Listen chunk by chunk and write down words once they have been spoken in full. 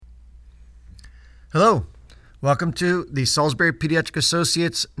Hello. Welcome to the Salisbury Pediatric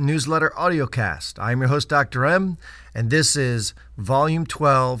Associates newsletter audiocast. I'm your host, Dr. M, and this is Volume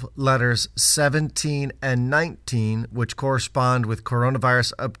 12, Letters 17 and 19, which correspond with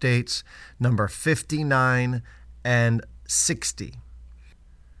coronavirus updates number 59 and 60.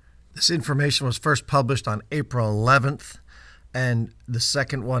 This information was first published on April 11th, and the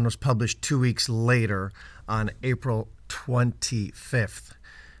second one was published 2 weeks later on April 25th.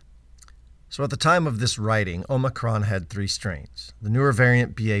 So at the time of this writing, Omicron had 3 strains. The newer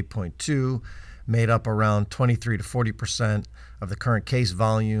variant BA.2 made up around 23 to 40% of the current case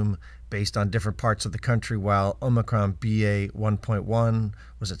volume based on different parts of the country, while Omicron BA.1.1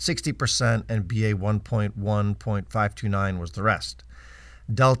 was at 60% and BA.1.1.529 was the rest.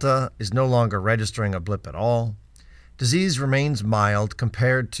 Delta is no longer registering a blip at all. Disease remains mild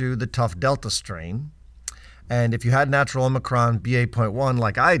compared to the tough Delta strain. And if you had natural Omicron BA.1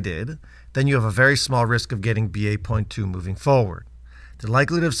 like I did, then you have a very small risk of getting BA.2 moving forward. The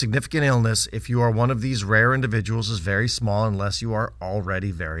likelihood of significant illness if you are one of these rare individuals is very small unless you are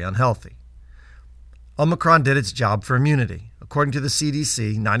already very unhealthy. Omicron did its job for immunity. According to the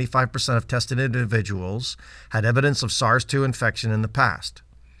CDC, 95% of tested individuals had evidence of SARS-2 infection in the past.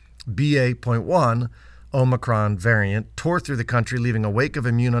 BA.1 Omicron variant tore through the country, leaving a wake of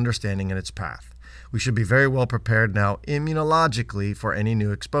immune understanding in its path. We should be very well prepared now immunologically for any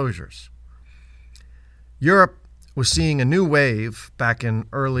new exposures. Europe was seeing a new wave back in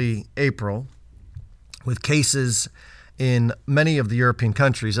early April with cases in many of the European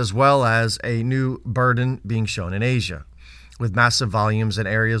countries, as well as a new burden being shown in Asia, with massive volumes in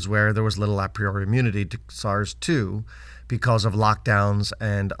areas where there was little a priori immunity to SARS-2 because of lockdowns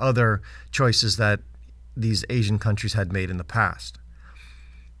and other choices that these Asian countries had made in the past.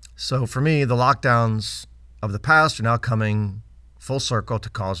 So for me, the lockdowns of the past are now coming full circle to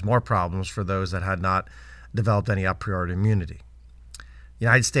cause more problems for those that had not developed any a priori immunity. The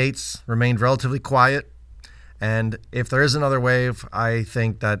United States remained relatively quiet, and if there is another wave, I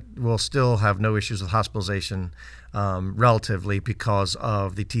think that we'll still have no issues with hospitalization relatively because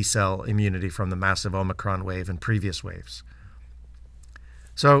of the T-cell immunity from the massive Omicron wave and previous waves.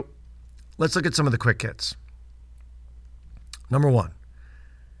 So let's look at some of the quick hits. Number 1.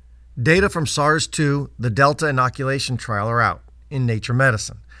 Data from SARS-2, the Delta inoculation trial, are out in Nature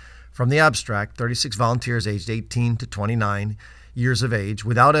Medicine. From the abstract, 36 volunteers aged 18 to 29 years of age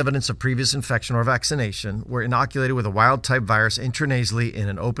without evidence of previous infection or vaccination were inoculated with a wild-type virus intranasally in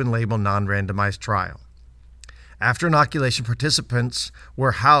an open-label, non-randomized trial. After inoculation, participants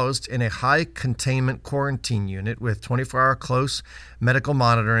were housed in a high-containment quarantine unit with 24-hour close medical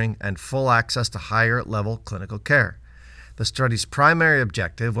monitoring and full access to higher-level clinical care. The study's primary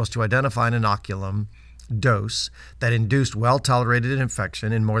objective was to identify an inoculum dose that induced well-tolerated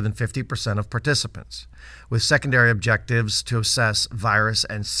infection in more than 50% of participants, with secondary objectives to assess virus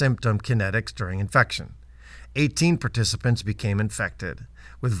and symptom kinetics during infection. 18 participants became infected,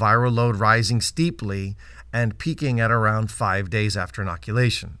 with viral load rising steeply and peaking at around 5 days after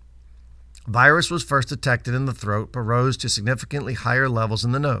inoculation. Virus was first detected in the throat but rose to significantly higher levels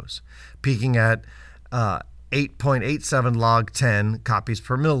in the nose, peaking at 8.87 log 10 copies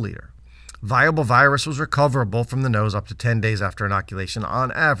per milliliter. Viable virus was recoverable from the nose up to 10 days after inoculation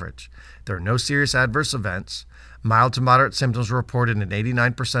on average. There are no serious adverse events. Mild to moderate symptoms were reported in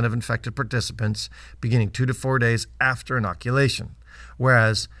 89% of infected participants beginning 2 to 4 days after inoculation,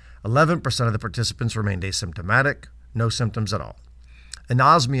 whereas 11% of the participants remained asymptomatic, no symptoms at all.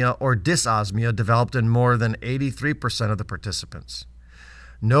 Anosmia or dysosmia developed in more than 83% of the participants.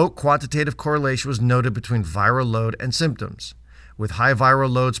 No quantitative correlation was noted between viral load and symptoms, with high viral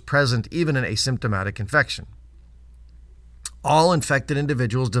loads present even in asymptomatic infection. All infected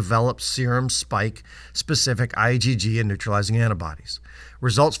individuals developed serum spike-specific IgG and neutralizing antibodies.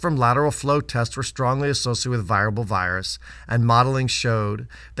 Results from lateral flow tests were strongly associated with viable virus, and modeling showed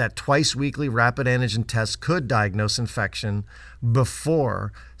that twice-weekly rapid antigen tests could diagnose infection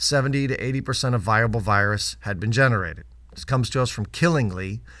before 70 to 80% of viable virus had been generated. This comes to us from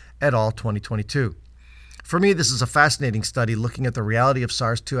Killingly et al. 2022. For me, this is a fascinating study looking at the reality of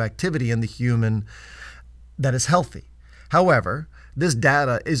SARS-2 activity in the human that is healthy. However, this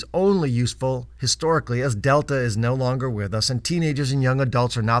data is only useful historically as Delta is no longer with us and teenagers and young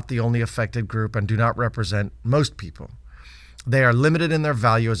adults are not the only affected group and do not represent most people. They are limited in their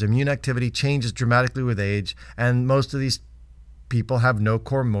value as immune activity changes dramatically with age, and most of these people have no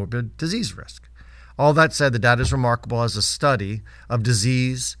comorbid disease risk. All that said, the data is remarkable as a study of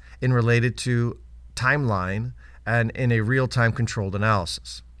disease in related to timeline and in a real-time controlled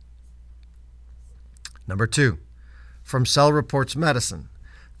analysis. Number 2, from Cell Reports Medicine,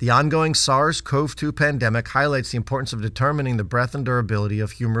 The ongoing SARS-CoV-2 pandemic highlights the importance of determining the breadth and durability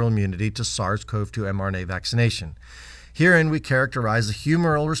of humoral immunity to SARS-CoV-2 mRNA vaccination. Herein, we characterize the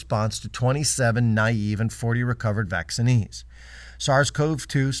humoral response to 27 naive and 40 recovered vaccinees.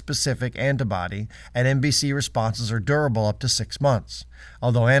 SARS-CoV-2 specific antibody and MBC responses are durable up to 6 months,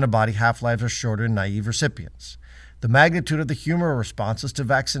 although antibody half-lives are shorter in naive recipients. The magnitude of the humoral responses to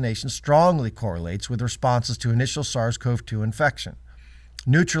vaccination strongly correlates with responses to initial SARS-CoV-2 infection.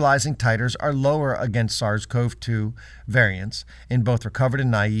 Neutralizing titers are lower against SARS-CoV-2 variants in both recovered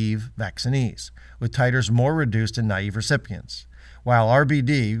and naive vaccinees, with titers more reduced in naive recipients. While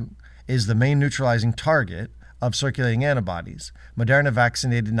RBD is the main neutralizing target of circulating antibodies, Moderna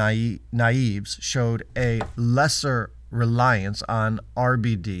vaccinated naives showed a lesser reliance on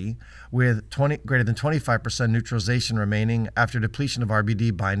RBD, with greater than 25% neutralization remaining after depletion of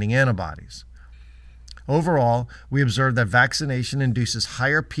RBD binding antibodies. Overall, we observed that vaccination induces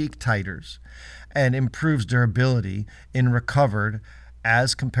higher peak titers and improves durability in recovered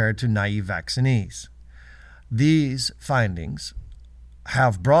as compared to naive vaccinees. These findings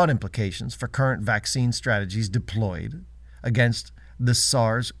have broad implications for current vaccine strategies deployed against the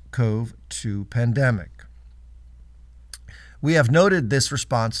SARS-CoV-2 pandemic. We have noted this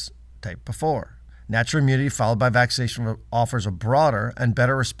response type before. Natural immunity followed by vaccination offers a broader and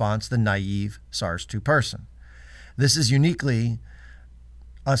better response than naive SARS-2 person. This is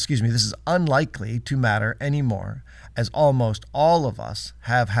unlikely to matter anymore, as almost all of us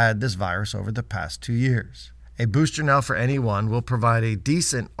have had this virus over the past 2 years. A booster now for anyone will provide a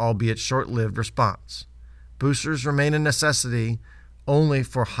decent, albeit short-lived response. Boosters remain a necessity only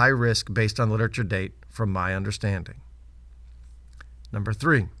for high risk based on literature date, from my understanding. Number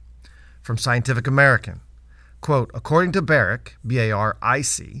 3. From Scientific American, quote, according to Baric,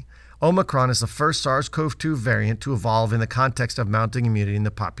 B-A-R-I-C, Omicron is the first SARS-CoV-2 variant to evolve in the context of mounting immunity in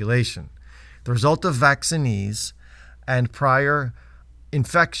the population. The result of vaccinees and prior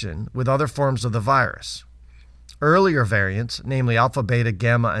infection with other forms of the virus. Earlier variants, namely Alpha, Beta,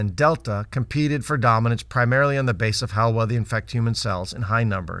 Gamma, and Delta, competed for dominance primarily on the basis of how well they infect human cells in high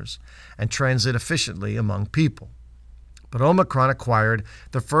numbers and transit efficiently among people. But Omicron acquired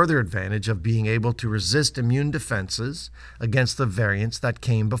the further advantage of being able to resist immune defenses against the variants that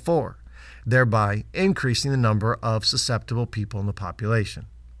came before, thereby increasing the number of susceptible people in the population.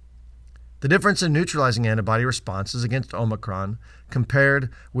 The difference in neutralizing antibody responses against Omicron compared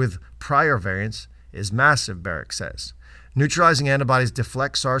with prior variants is massive, Baric says. Neutralizing antibodies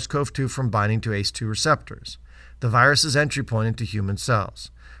deflect SARS-CoV-2 from binding to ACE2 receptors, the virus's entry point into human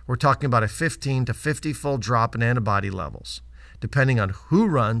cells. We're talking about a 15 to 50-fold drop in antibody levels, depending on who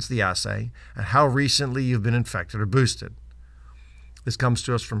runs the assay and how recently you've been infected or boosted. This comes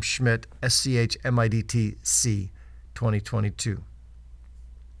to us from Schmidt, SCH-MIDT-C, 2022.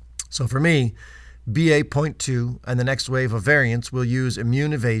 So for me, BA.2 and the next wave of variants will use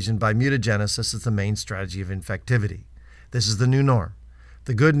immune evasion by mutagenesis as the main strategy of infectivity. This is the new norm.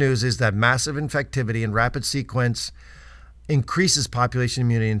 The good news is that massive infectivity and rapid sequence increases population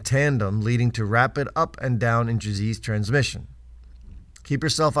immunity in tandem, leading to rapid up and down in disease transmission. Keep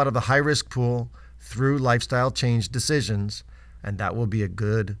yourself out of the high-risk pool through lifestyle change decisions, and that will be a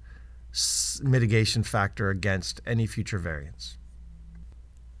good mitigation factor against any future variants.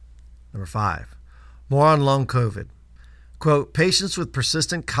 Number 5, more on long COVID. Quote, patients with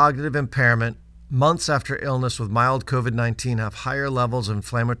persistent cognitive impairment months after illness with mild COVID-19 have higher levels of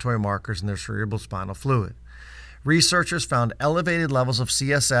inflammatory markers in their cerebrospinal fluid. Researchers found elevated levels of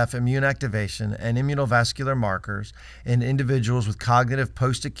CSF immune activation and immunovascular markers in individuals with cognitive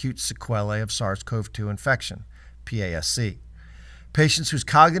post-acute sequelae of SARS-CoV-2 infection, PASC. Patients whose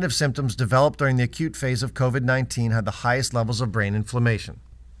cognitive symptoms developed during the acute phase of COVID-19 had the highest levels of brain inflammation.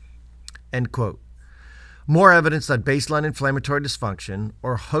 End quote. More evidence that baseline inflammatory dysfunction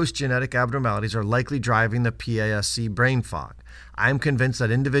or host genetic abnormalities are likely driving the PASC brain fog. I am convinced that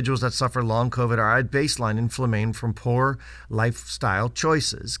individuals that suffer long COVID are at baseline inflamed from poor lifestyle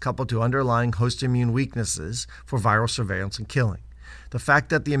choices, coupled to underlying host immune weaknesses for viral surveillance and killing. The fact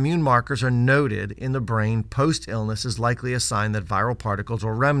that the immune markers are noted in the brain post-illness is likely a sign that viral particles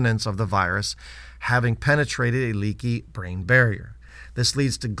or remnants of the virus having penetrated a leaky brain barrier. This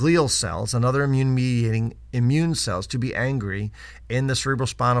leads to glial cells and other immune-mediating immune cells to be angry in the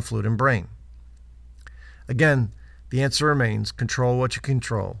cerebrospinal fluid and brain. Again, the answer remains control what you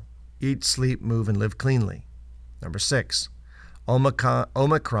control. Eat, sleep, move, and live cleanly. Number 6,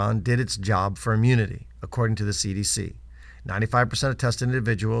 Omicron did its job for immunity, according to the CDC. 95% of tested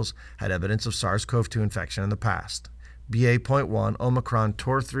individuals had evidence of SARS-CoV-2 infection in the past. BA.1 Omicron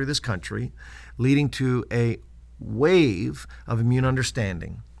tore through this country, leading to a wave of immune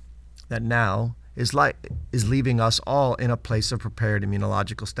understanding that now is leaving us all in a place of prepared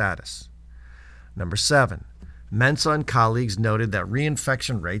immunological status. Number 7, Mensah and colleagues noted that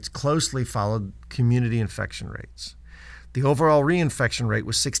reinfection rates closely followed community infection rates. The overall reinfection rate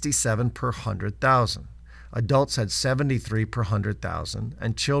was 67 per 100,000. Adults had 73 per 100,000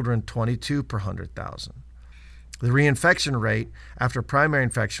 and children 22 per 100,000. The reinfection rate after primary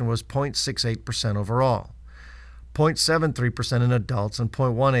infection was 0.68% overall, 0.73% in adults and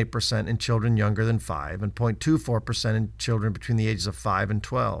 0.18% in children younger than 5, and 0.24% in children between the ages of 5 and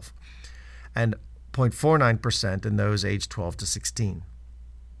 12, and 0.49% in those aged 12 to 16.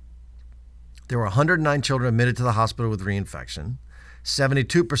 There were 109 children admitted to the hospital with reinfection,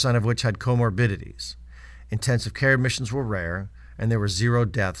 72% of which had comorbidities. Intensive care admissions were rare, and there were 0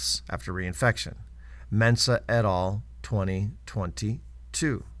 deaths after reinfection. Mensah et al.,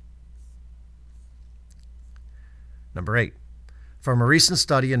 2022. Number 8. From a recent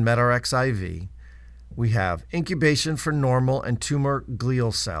study in medRxiv, we have incubation for normal and tumor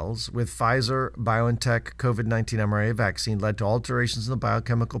glial cells with Pfizer-BioNTech COVID-19 mRNA vaccine led to alterations in the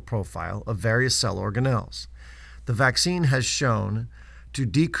biochemical profile of various cell organelles. The vaccine has shown to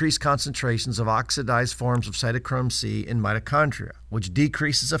decrease concentrations of oxidized forms of cytochrome C in mitochondria, which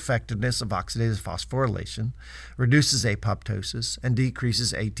decreases effectiveness of oxidative phosphorylation, reduces apoptosis, and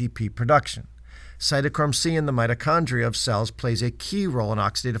decreases ATP production. Cytochrome C in the mitochondria of cells plays a key role in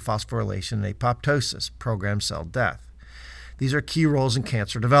oxidative phosphorylation and apoptosis, programmed cell death. These are key roles in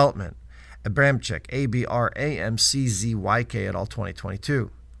cancer development. Abramczyk, Abramczyk et al.,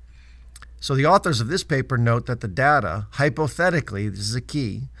 2022. So the authors of this paper note that the data, hypothetically, this is a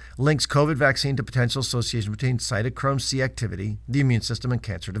key, links COVID vaccine to potential association between cytochrome C activity, the immune system, and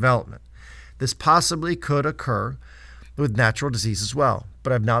cancer development. This possibly could occur with natural disease as well,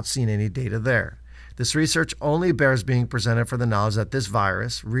 but I've not seen any data there. This research only bears being presented for the knowledge that this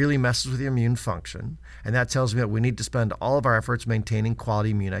virus really messes with your immune function, and that tells me that we need to spend all of our efforts maintaining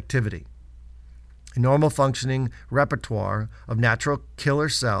quality immune activity. A normal functioning repertoire of natural killer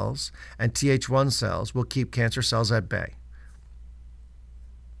cells and Th1 cells will keep cancer cells at bay.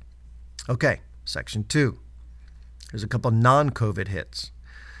 Okay, section 2. Here's a couple non-COVID hits.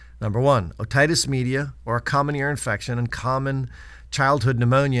 Number 1, otitis media, or a common ear infection and common childhood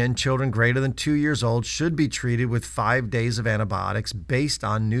pneumonia in children greater than 2 years old should be treated with 5 days of antibiotics based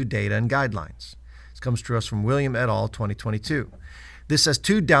on new data and guidelines. This comes to us from William et al., 2022. This has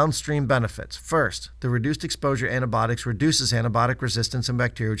 2 downstream benefits. First, the reduced exposure to antibiotics reduces antibiotic resistance in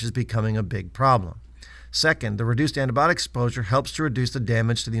bacteria, which is becoming a big problem. Second, the reduced antibiotic exposure helps to reduce the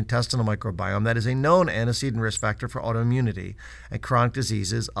damage to the intestinal microbiome that is a known antecedent risk factor for autoimmunity and chronic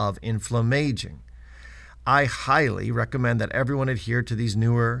diseases of inflammaging. I highly recommend that everyone adhere to these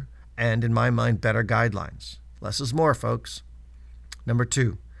newer and, in my mind, better guidelines. Less is more, folks. Number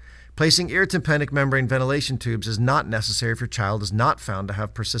 2, placing ear tympanic membrane ventilation tubes is not necessary if your child is not found to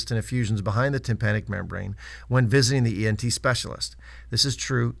have persistent effusions behind the tympanic membrane when visiting the ENT specialist. This is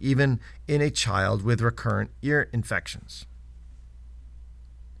true even in a child with recurrent ear infections.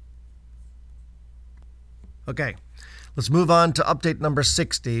 Okay, let's move on to update number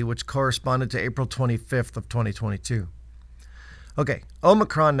 60, which corresponded to April 25th of 2022. Okay,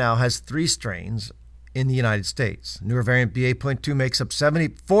 Omicron now has 3 strains in the United States. Newer variant BA.2 makes up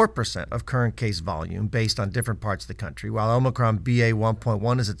 74% of current case volume based on different parts of the country, while Omicron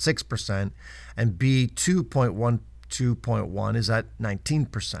BA.1.1 is at 6% and B.2.12.1 is at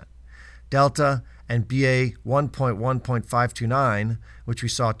 19%. Delta and BA.1.1.529, which we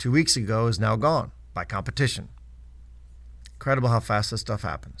saw 2 weeks ago, is now gone by competition. Incredible how fast this stuff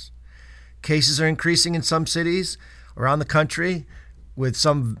happens. Cases are increasing in some cities around the country, with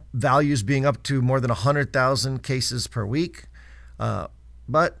some values being up to more than 100,000 cases per week.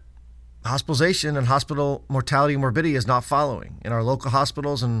 But hospitalization and hospital mortality and morbidity is not following in our local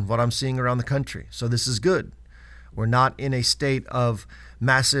hospitals and what I'm seeing around the country. So this is good. We're not in a state of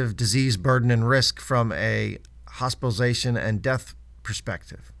massive disease burden and risk from a hospitalization and death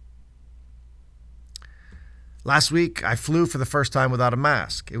perspective. Last week, I flew for the first time without a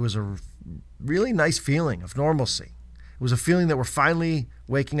mask. It was a really nice feeling of normalcy. It was a feeling that we're finally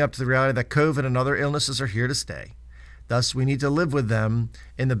waking up to the reality that COVID and other illnesses are here to stay. Thus, we need to live with them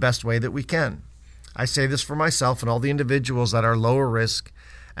in the best way that we can. I say this for myself and all the individuals that are lower risk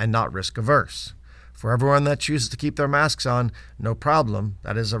and not risk averse. For everyone that chooses to keep their masks on, no problem.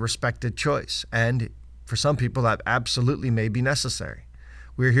 That is a respected choice. And for some people, that absolutely may be necessary.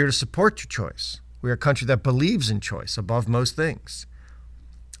 We are here to support your choice. We are a country that believes in choice above most things.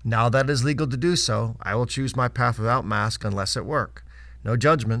 Now that it is legal to do so, I will choose my path without mask unless at work. No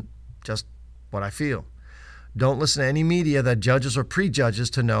judgment, just what I feel. Don't listen to any media that judges or prejudges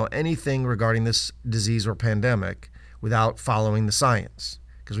to know anything regarding this disease or pandemic without following the science.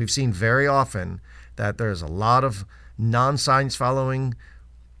 Because we've seen very often that there's a lot of non-science following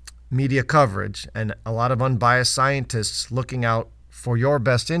media coverage, and a lot of unbiased scientists looking out for your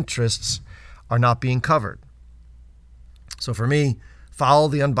best interests are not being covered. So for me, follow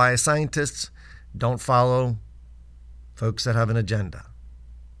the unbiased scientists. Don't follow folks that have an agenda,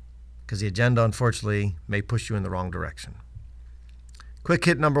 because the agenda, unfortunately, may push you in the wrong direction. Quick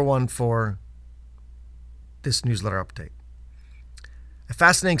hit number 1 for this newsletter update. A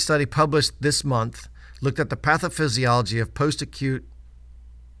fascinating study published this month looked at the pathophysiology of post-acute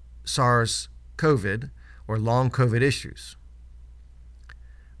SARS-CoV or long COVID issues.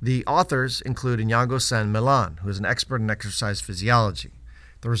 The authors include Iñigo San Millán, who is an expert in exercise physiology.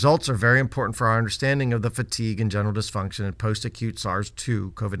 The results are very important for our understanding of the fatigue and general dysfunction in post-acute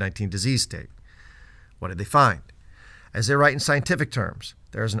SARS-2 COVID-19 disease state. What did they find? As they write in scientific terms,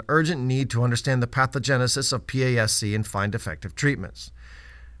 there is an urgent need to understand the pathogenesis of PASC and find effective treatments.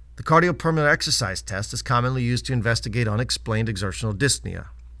 The cardiopulmonary exercise test is commonly used to investigate unexplained exertional dyspnea.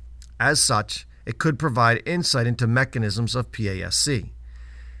 As such, it could provide insight into mechanisms of PASC.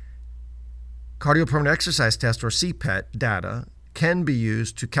 Cardiopulmonary exercise test, or CPET, data can be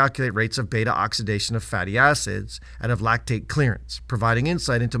used to calculate rates of beta oxidation of fatty acids and of lactate clearance, providing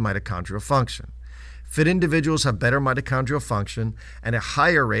insight into mitochondrial function. Fit individuals have better mitochondrial function and a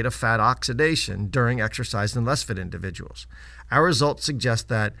higher rate of fat oxidation during exercise than less fit individuals. Our results suggest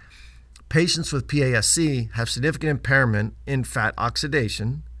that patients with PASC have significant impairment in fat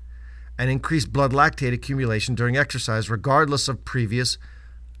oxidation and increased blood lactate accumulation during exercise, regardless of previous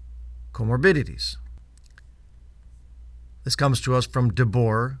comorbidities. This comes to us from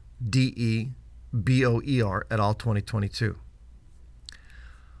DeBoer, D-E-B-O-E-R, et al., 2022.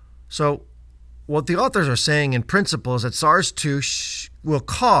 So, what the authors are saying in principle is that SARS-2 will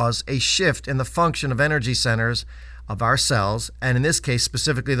cause a shift in the function of energy centers of our cells, and in this case,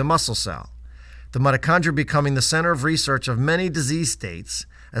 specifically the muscle cell. The mitochondria becoming the center of research of many disease states,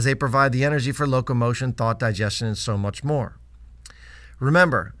 as they provide the energy for locomotion, thought, digestion, and so much more.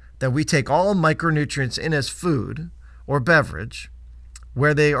 Remember that we take all micronutrients in as food or beverage,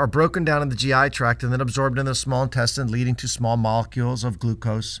 where they are broken down in the GI tract and then absorbed in the small intestine, leading to small molecules of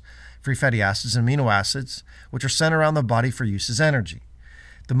glucose, free fatty acids, and amino acids, which are sent around the body for use as energy.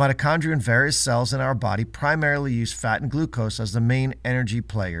 The mitochondria in various cells in our body primarily use fat and glucose as the main energy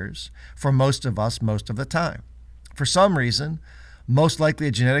players for most of us most of the time. For some reason, most likely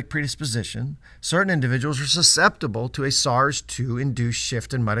a genetic predisposition, certain individuals are susceptible to a SARS-2-induced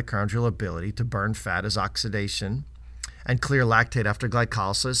shift in mitochondrial ability to burn fat as oxidation and clear lactate after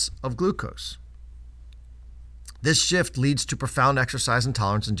glycolysis of glucose. This shift leads to profound exercise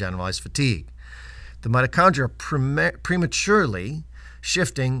intolerance and generalized fatigue. The mitochondria are prematurely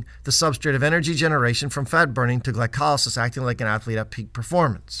shifting the substrate of energy generation from fat burning to glycolysis, acting like an athlete at peak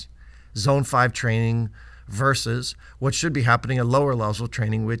performance. Zone 5 training versus what should be happening at lower levels of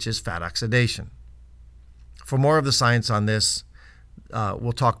training, which is fat oxidation. For more of the science on this,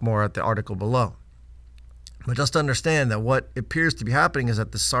 we'll talk more at the article below. But just understand that what appears to be happening is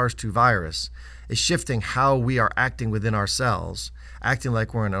that the SARS-2 virus is shifting how we are acting within our cells, acting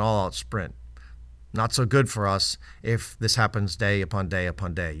like we're in an all-out sprint. Not so good for us if this happens day upon day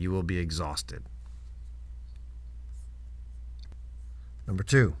upon day. You will be exhausted. Number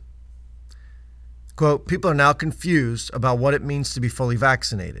 2. Quote, people are now confused about what it means to be fully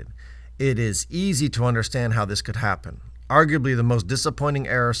vaccinated. It is easy to understand how this could happen. Arguably, the most disappointing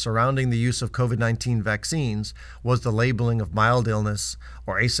error surrounding the use of COVID-19 vaccines was the labeling of mild illness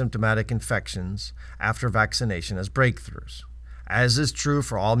or asymptomatic infections after vaccination as breakthroughs. As is true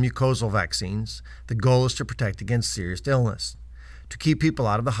for all mucosal vaccines, the goal is to protect against serious illness, to keep people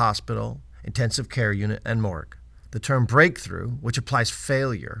out of the hospital, intensive care unit, and morgue. The term breakthrough, which implies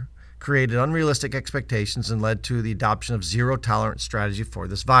failure, created unrealistic expectations and led to the adoption of zero-tolerance strategy for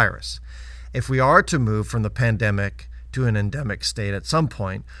this virus. If we are to move from the pandemic to an endemic state at some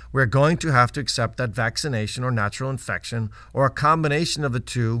point, we're going to have to accept that vaccination or natural infection or a combination of the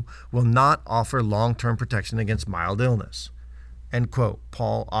two will not offer long-term protection against mild illness. End quote.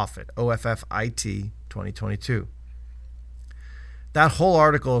 Paul Offit, OFFIT, 2022. That whole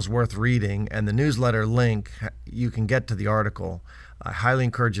article is worth reading, and the newsletter link, you can get to the article. I highly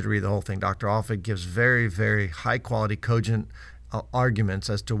encourage you to read the whole thing. Dr. Offit gives very, very high-quality, cogent arguments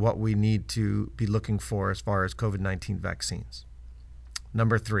as to what we need to be looking for as far as COVID-19 vaccines.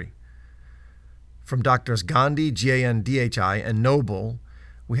 Number 3. From Drs. Gandhi, G-A-N-D-H-I, and Noble,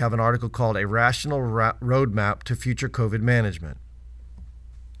 we have an article called A Rational Roadmap to Future COVID Management.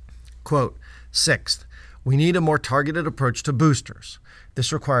 Quote, 6th, We need a more targeted approach to boosters.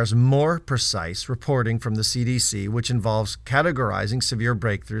 This requires more precise reporting from the CDC, which involves categorizing severe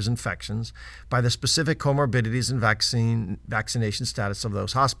breakthroughs infections by the specific comorbidities and vaccination status of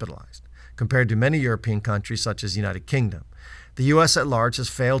those hospitalized, compared to many European countries such as the United Kingdom. The U.S. at large has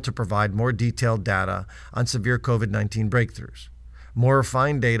failed to provide more detailed data on severe COVID-19 breakthroughs. More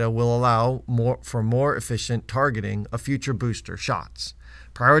refined data will allow for more efficient targeting of future booster shots,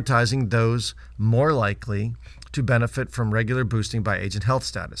 prioritizing those more likely to benefit from regular boosting by age and health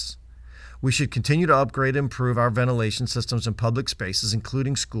status. We should continue to upgrade and improve our ventilation systems in public spaces,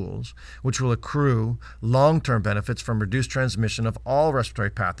 including schools, which will accrue long-term benefits from reduced transmission of all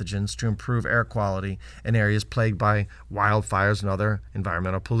respiratory pathogens to improve air quality in areas plagued by wildfires and other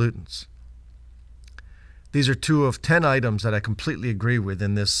environmental pollutants. These are 2 of 10 items that I completely agree with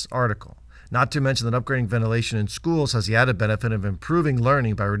in this article. Not to mention that upgrading ventilation in schools has the added benefit of improving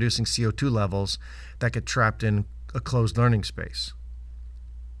learning by reducing CO2 levels that get trapped in a closed learning space.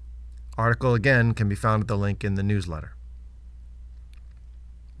 Article again can be found at the link in the newsletter.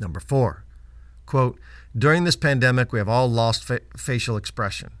 Number 4, quote, during this pandemic, we have all lost facial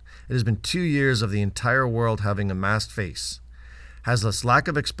expression. It has been 2 years of the entire world having a masked face. Has this lack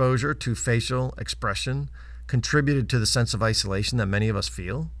of exposure to facial expression contributed to the sense of isolation that many of us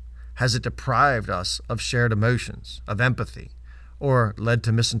feel? Has it deprived us of shared emotions, of empathy, or led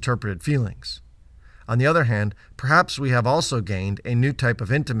to misinterpreted feelings? On the other hand, perhaps we have also gained a new type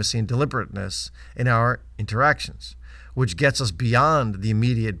of intimacy and deliberateness in our interactions, which gets us beyond the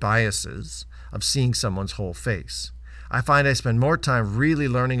immediate biases of seeing someone's whole face. I find I spend more time really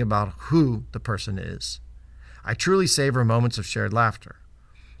learning about who the person is. I truly savor moments of shared laughter.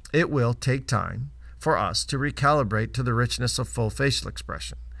 It will take time for us to recalibrate to the richness of full facial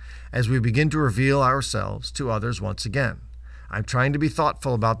expression as we begin to reveal ourselves to others once again. I'm trying to be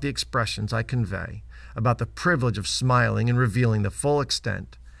thoughtful about the expressions I convey, about the privilege of smiling and revealing the full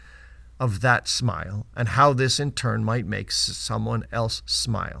extent of that smile and how this in turn might make someone else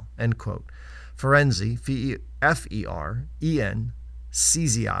smile, end quote. Ferenczi, F-E-R-E-N-C-Z-I-E,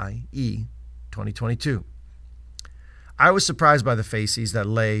 2022. I was surprised by the faces that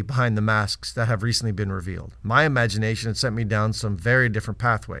lay behind the masks that have recently been revealed. My imagination had sent me down some very different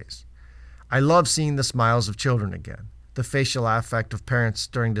pathways. I love seeing the smiles of children again. The facial affect of parents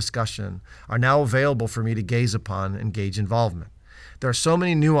during discussion are now available for me to gaze upon and gauge involvement. There are so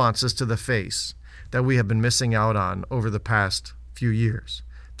many nuances to the face that we have been missing out on over the past few years.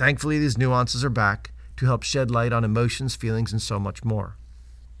 Thankfully, these nuances are back to help shed light on emotions, feelings, and so much more.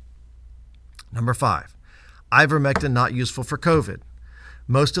 Number 5. Ivermectin not useful for COVID.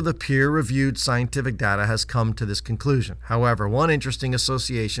 Most of the peer-reviewed scientific data has come to this conclusion. However, one interesting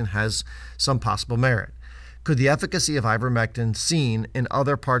association has some possible merit. Could the efficacy of ivermectin seen in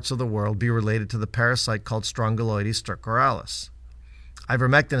other parts of the world be related to the parasite called Strongyloides stercoralis?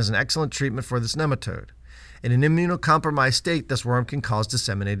 Ivermectin is an excellent treatment for this nematode. In an immunocompromised state, this worm can cause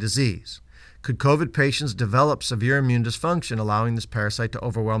disseminated disease. Could COVID patients develop severe immune dysfunction, allowing this parasite to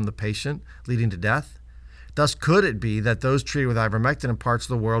overwhelm the patient, leading to death? Thus, could it be that those treated with ivermectin in parts of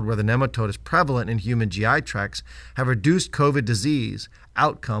the world where the nematode is prevalent in human GI tracts have reduced COVID disease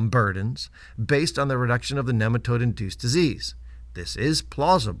outcome burdens based on the reduction of the nematode-induced disease? This is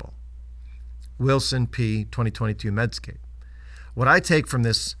plausible. Wilson P., 2022, Medscape. What I take from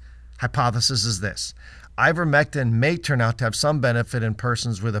this hypothesis is this. Ivermectin may turn out to have some benefit in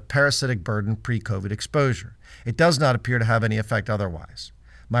persons with a parasitic burden pre-COVID exposure. It does not appear to have any effect otherwise.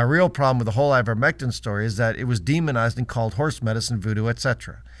 My real problem with the whole ivermectin story is that it was demonized and called horse medicine, voodoo,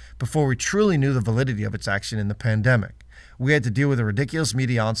 etc. before we truly knew the validity of its action in the pandemic. We had to deal with a ridiculous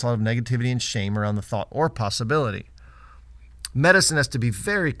media onslaught of negativity and shame around the thought or possibility. Medicine has to be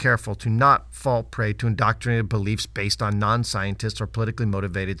very careful to not fall prey to indoctrinated beliefs based on non-scientists or politically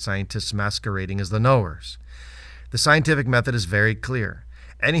motivated scientists masquerading as the knowers. The scientific method is very clear.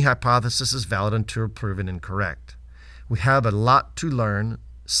 Any hypothesis is valid until proven incorrect. We have a lot to learn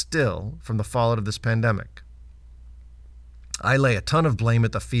still from the fallout of this pandemic. I lay a ton of blame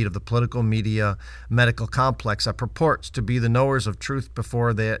at the feet of the political media medical complex that purports to be the knowers of truth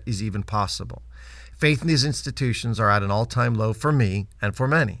before that is even possible. Faith in these institutions are at an all-time low for me and for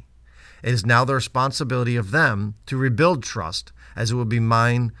many. It is now the responsibility of them to rebuild trust, as it will be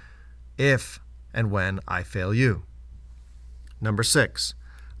mine if and when I fail you. Number 6,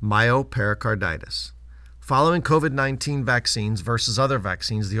 myopericarditis. Following COVID-19 vaccines versus other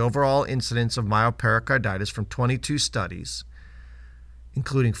vaccines, the overall incidence of myopericarditis from 22 studies,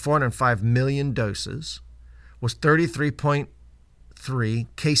 including 405 million doses, was 33.3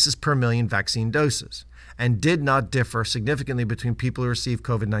 cases per million vaccine doses, and did not differ significantly between people who received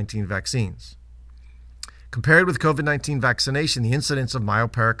COVID-19 vaccines. Compared with COVID-19 vaccination, the incidence of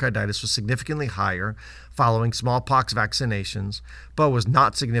myopericarditis was significantly higher following smallpox vaccinations, but was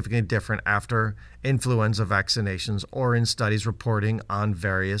not significantly different after influenza vaccinations or in studies reporting on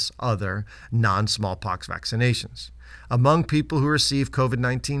various other non-smallpox vaccinations. Among people who received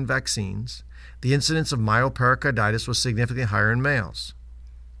COVID-19 vaccines, the incidence of myopericarditis was significantly higher in males.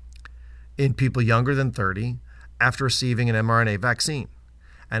 In people younger than 30, after receiving an mRNA vaccine,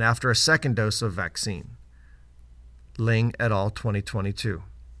 and after a second dose of vaccine. Ling et al. 2022.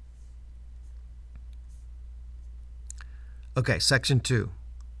 Okay, Section 2,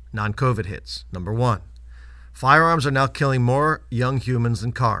 non-COVID hits. Number 1, firearms are now killing more young humans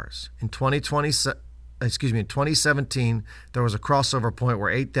than cars. In 2017, there was a crossover point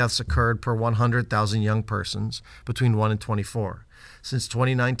where 8 deaths occurred per 100,000 young persons between 1 and 24. Since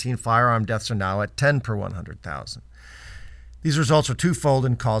 2019, firearm deaths are now at 10 per 100,000. These results are twofold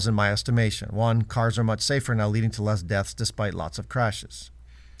in cause in my estimation. 1, cars are much safer now, leading to less deaths despite lots of crashes.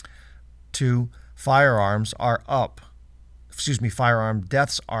 2, firearm deaths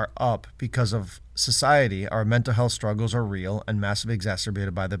are up because of society. Our mental health struggles are real and massively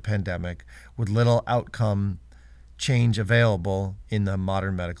exacerbated by the pandemic, with little outcome change available in the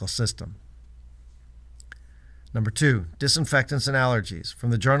modern medical system. Number 2, disinfectants and allergies.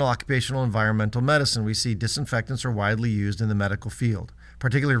 From the journal Occupational Environmental Medicine, we see disinfectants are widely used in the medical field,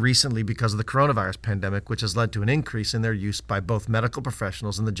 particularly recently because of the coronavirus pandemic, which has led to an increase in their use by both medical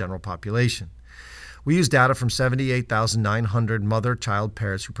professionals and the general population. We use data from 78,900 mother-child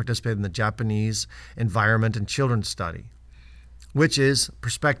pairs who participated in the Japanese Environment and Children Study, which is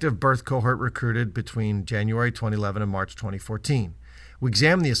prospective birth cohort recruited between January 2011 and March 2014. We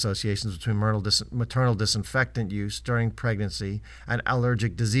examined the associations between maternal disinfectant use during pregnancy and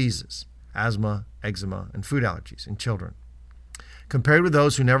allergic diseases, asthma, eczema, and food allergies in children. Compared with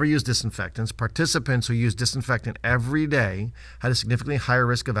those who never use disinfectants, participants who use disinfectant every day had a significantly higher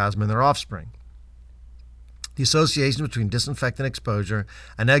risk of asthma in their offspring. The associations between disinfectant exposure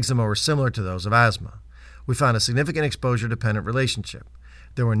and eczema were similar to those of asthma. We found a significant exposure-dependent relationship.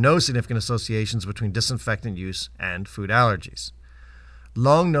 There were no significant associations between disinfectant use and food allergies.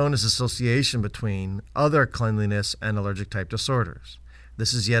 Long known as association between other cleanliness and allergic type disorders.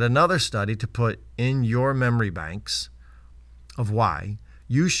 This is yet another study to put in your memory banks of why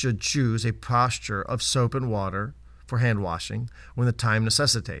you should choose a posture of soap and water for hand washing when the time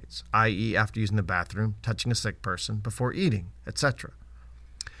necessitates, i.e. after using the bathroom, touching a sick person, before eating, etc.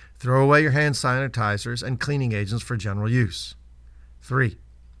 Throw away your hand sanitizers and cleaning agents for general use. 3.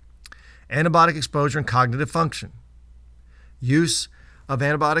 Antibiotic exposure and cognitive function. Use of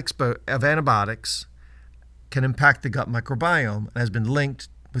antibiotics can impact the gut microbiome and has been linked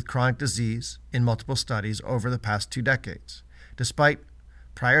with chronic disease in multiple studies over the past 2 decades. Despite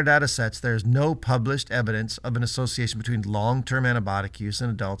prior data sets, there is no published evidence of an association between long-term antibiotic use in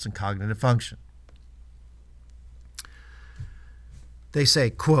adults and cognitive function. They say,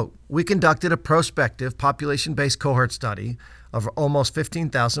 quote, we conducted a prospective population-based cohort study of almost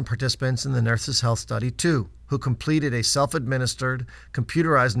 15,000 participants in the Nurses' Health Study 2, who completed a self-administered,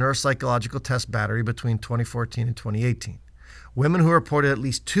 computerized neuropsychological test battery between 2014 and 2018. Women who reported at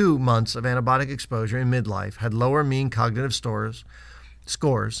least 2 months of antibiotic exposure in midlife had lower mean cognitive scores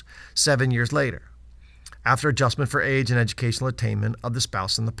 7 years later, after adjustment for age and educational attainment of the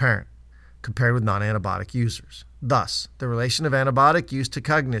spouse and the parent, compared with non-antibiotic users. Thus, the relation of antibiotic use to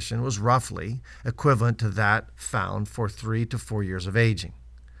cognition was roughly equivalent to that found for 3 to 4 years of aging.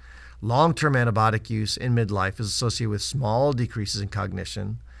 Long-term antibiotic use in midlife is associated with small decreases in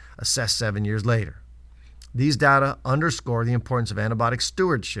cognition, assessed 7 years later. These data underscore the importance of antibiotic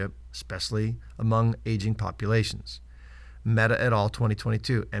stewardship, especially among aging populations. Mehta et al.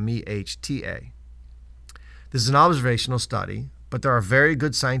 2022, MEHTA. This is an observational study, but there are very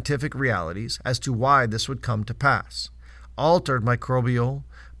good scientific realities as to why this would come to pass. Altered microbial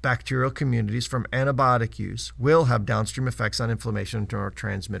bacterial communities from antibiotic use will have downstream effects on inflammation and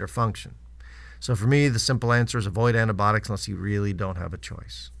neurotransmitter function. So for me, the simple answer is avoid antibiotics unless you really don't have a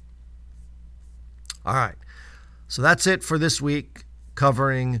choice. All right, so that's it for this week,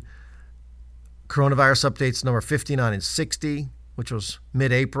 covering coronavirus updates number 59 and 60, which was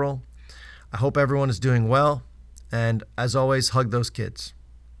mid-April. I hope everyone is doing well, and as always, hug those kids.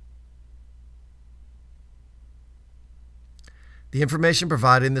 The information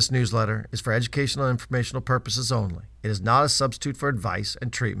provided in this newsletter is for educational and informational purposes only. It is not a substitute for advice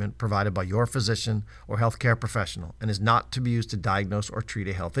and treatment provided by your physician or healthcare professional and is not to be used to diagnose or treat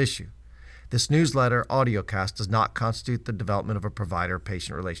a health issue. This newsletter audiocast does not constitute the development of a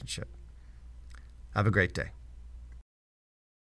provider-patient relationship. Have a great day.